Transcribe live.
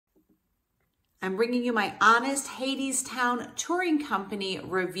I'm bringing you my Honest Hadestown Touring Company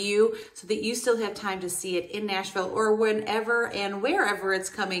review so that you still have time to see it in Nashville or whenever and wherever it's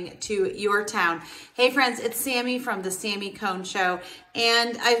coming to your town. Hey friends, it's Sami from the Sami Cone Show,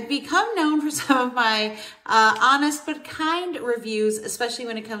 and I've become known for some of my honest but kind reviews, especially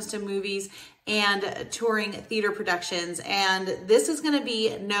when it comes to movies and touring theater productions, and this is going to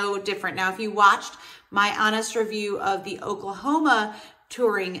be no different. Now, if you watched my honest review of the Oklahoma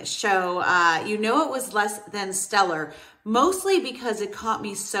touring show, you know it was less than stellar, mostly because it caught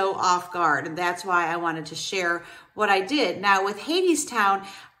me so off guard, and that's why I wanted to share what I did. Now, with Hadestown,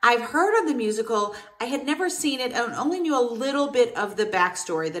 I've heard of the musical. I had never seen it and only knew a little bit of the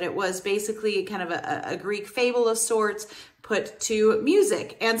backstory, that it was basically kind of a Greek fable of sorts put to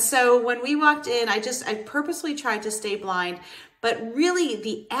music. And so when we walked in, I purposely tried to stay blind, but really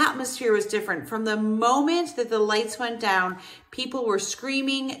the atmosphere was different. From the moment that the lights went down, people were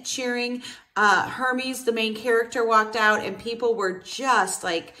screaming, cheering. Hermes, the main character, walked out and people were just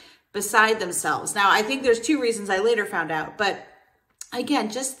like beside themselves. Now, I think there's two reasons I later found out, but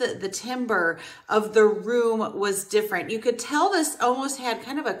again, just the timbre of the room was different. You could tell this almost had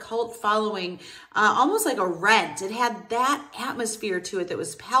kind of a cult following, almost like a Rent. It had that atmosphere to it that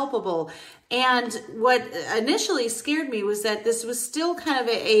was palpable. And what initially scared me was that this was still kind of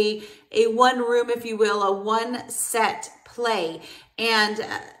a one room, if you will, a one set play. And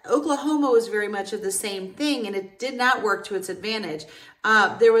Oklahoma was very much of the same thing, and it did not work to its advantage.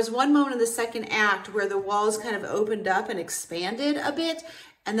 There was one moment in the second act where the walls kind of opened up and expanded a bit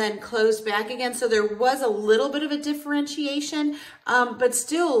and then closed back again. So there was a little bit of a differentiation, but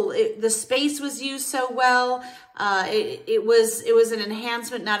still the space was used so well. It was an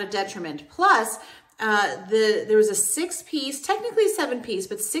enhancement, not a detriment. Plus, there was a six-piece, technically seven-piece,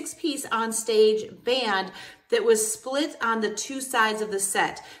 but six-piece on-stage band that was split on the two sides of the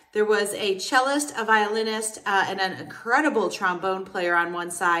set. There was a cellist, a violinist, and an incredible trombone player on one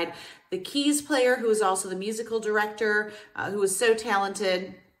side. The keys player, who was also the musical director, who was so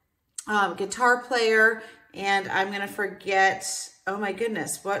talented, guitar player, and I'm going to forget, oh my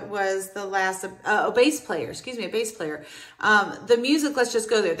goodness, what was the last, a bass player, excuse me, a bass player. The music, let's just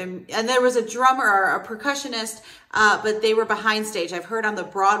go there. And there was a drummer or a percussionist, but they were behind stage. I've heard on the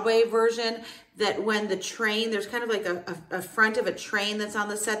Broadway version that when the train, there's kind of like a front of a train that's on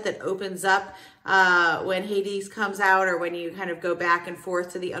the set that opens up when Hades comes out, or when you kind of go back and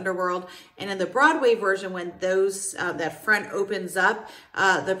forth to the underworld. And in the Broadway version, when that front opens up,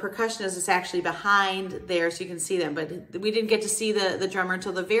 the percussionist is actually behind there, so you can see them. But we didn't get to see the drummer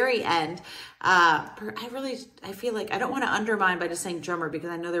until the very end. I feel like I don't want to undermine by just saying drummer, because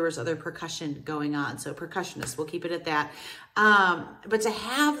I know there was other percussion going on. So percussionist, we'll keep it at that. But to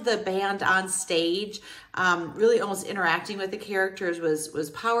have the band on stage, really almost interacting with the characters was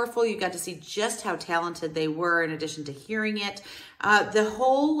powerful. You got to see just how talented they were in addition to hearing it. The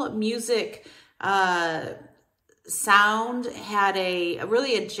whole music sound had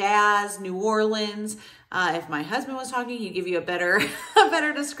really a jazz, New Orleans. If my husband was talking, he'd give you a better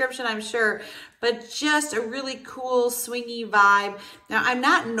description, I'm sure. But just a really cool, swingy vibe. Now, I'm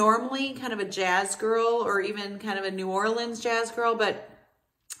not normally kind of a jazz girl or even kind of a New Orleans jazz girl, but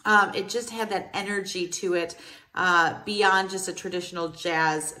it just had that energy to it beyond just a traditional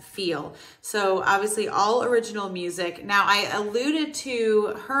jazz feel. So obviously all original music. Now, I alluded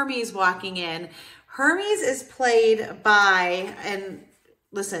to Hermes walking in. Hermes is played by, and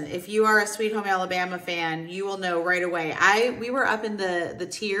listen, if you are a Sweet Home Alabama fan, you will know right away. We were up in the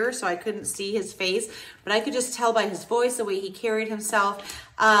tier, so I couldn't see his face, but I could just tell by his voice, the way he carried himself.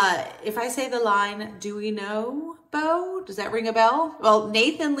 If I say the line, "Do we know, Bo?" Does that ring a bell? Well,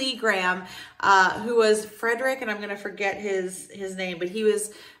 Nathan Lee Graham, who was Frederick, and I'm going to forget his name, but he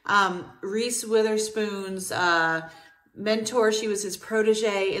was Reese Witherspoon's mentor. She was his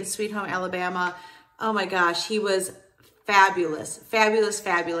protege in Sweet Home Alabama. Oh my gosh, he was fabulous, fabulous,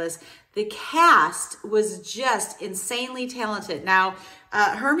 fabulous. The cast was just insanely talented. Now,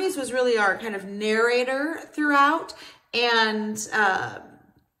 Hermes was really our kind of narrator throughout, and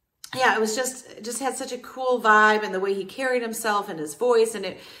yeah, it was just had such a cool vibe, and the way he carried himself and his voice,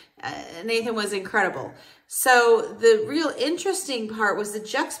 and Nathan was incredible. So the real interesting part was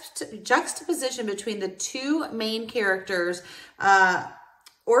the juxtaposition between the two main characters.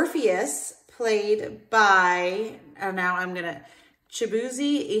 Orpheus, played by, now I'm going to,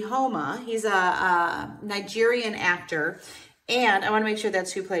 Chibueze Ihuoma. He's a Nigerian actor, and I want to make sure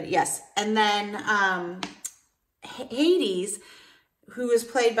that's who played it. Yes. And then Hades, who was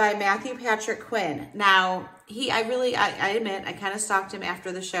played by Matthew Patrick Quinn. Now, I admit, I kind of stalked him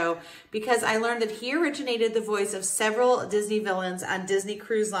after the show because I learned that he originated the voice of several Disney villains on Disney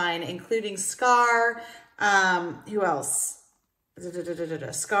Cruise Line, including Scar, who else?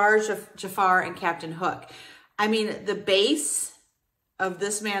 Scar, Jafar, and Captain Hook. I mean, the bass of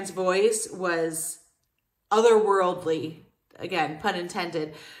this man's voice was otherworldly, again, pun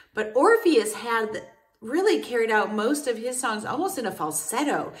intended. But Orpheus had really carried out most of his songs almost in a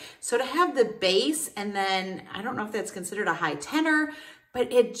falsetto. So to have the bass, and then, I don't know if that's considered a high tenor,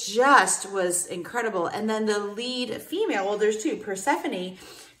 but it just was incredible. And then the lead female, well, there's two, Persephone,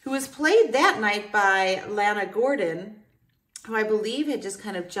 who was played that night by Lana Gordon, who I believe had just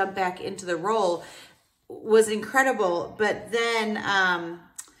kind of jumped back into the role, was incredible. But then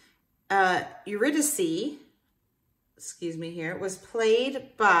Eurydice, excuse me here, was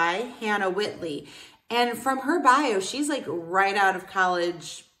played by Hannah Whitley. And from her bio, she's like right out of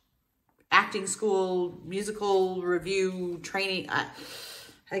college, acting school, musical review training.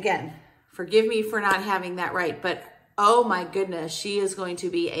 Again, forgive me for not having that right, but oh my goodness, she is going to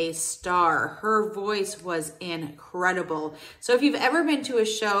be a star. Her voice was incredible. So if you've ever been to a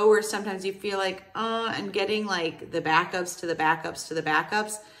show where sometimes you feel like, I'm getting like the backups to the backups to the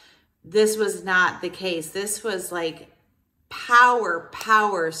backups, this was not the case. This was like power,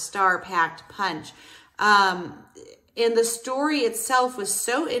 star-packed punch. And the story itself was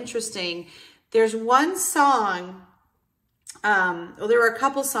so interesting. There's one song, well, there were a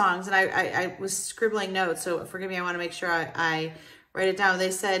couple songs, and I was scribbling notes, so forgive me, I want to make sure I write it down. They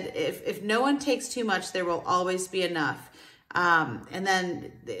said, if no one takes too much, there will always be enough. And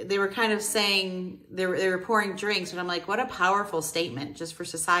then they were kind of saying, they were pouring drinks, and I'm like, what a powerful statement just for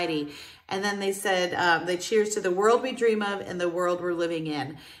society. And then they said, they cheers to the world we dream of and the world we're living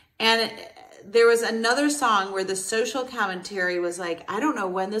in. And there was another song where the social commentary was like, I don't know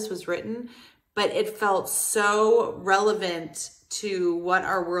when this was written, but it felt so relevant to what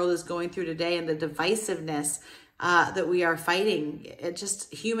our world is going through today and the divisiveness that we are fighting,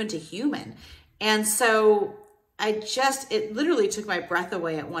 just human to human. And so it literally took my breath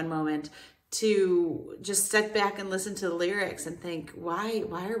away at one moment to just step back and listen to the lyrics and think, why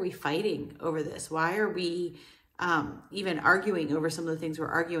are we fighting over this? Why are we even arguing over some of the things we're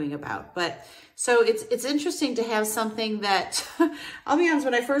arguing about? But so it's interesting to have something that, I'll be honest,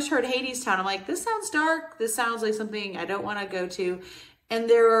 when I first heard Hadestown, I'm like, this sounds dark. This sounds like something I don't want to go to. And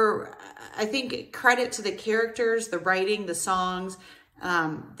there are, I think, credit to the characters, the writing, the songs,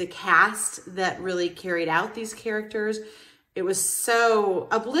 the cast that really carried out these characters. It was so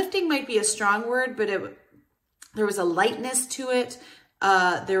uplifting, might be a strong word, but there was a lightness to it.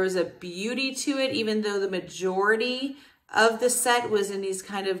 There was a beauty to it, even though the majority of the set was in these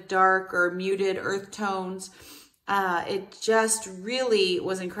kind of dark or muted earth tones. It just really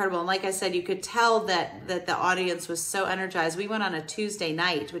was incredible. And like I said, you could tell that the audience was so energized. We went on a Tuesday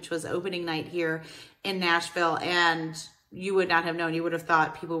night, which was opening night here in Nashville, and you would not have known. You would have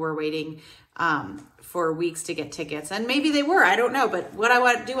thought people were waiting for weeks to get tickets. And maybe they were, I don't know. But what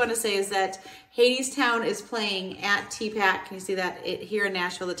I do want to say is that Hadestown is playing at TPAC. Can you see that? Here in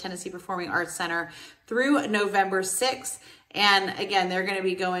Nashville, the Tennessee Performing Arts Center, through November 6th. And again, they're going to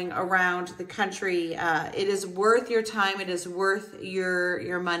be going around the country. It is worth your time. It is worth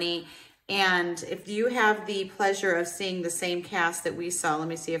your money. And if you have the pleasure of seeing the same cast that we saw, let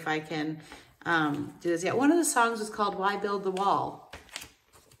me see if I can do this. Yeah, one of the songs was called Why Build the Wall?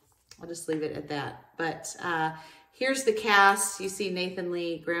 I'll just leave it at that. But here's the cast. You see Nathan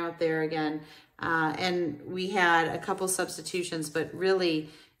Lee Graham up there again. And we had a couple substitutions, but really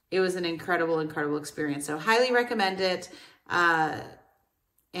it was an incredible, incredible experience. So highly recommend it.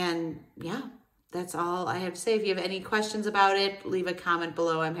 And yeah, that's all I have to say. If you have any questions about it, leave a comment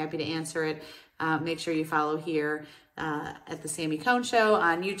below. I'm happy to answer it. Make sure you follow here at the Sami Cone Show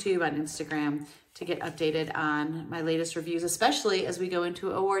on YouTube, on Instagram, to get updated on my latest reviews, especially as we go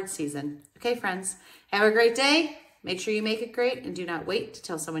into awards season. Okay, friends, have a great day. Make sure you make it great, and do not wait to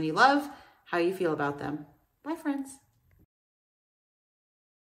tell someone you love how you feel about them. Bye, friends.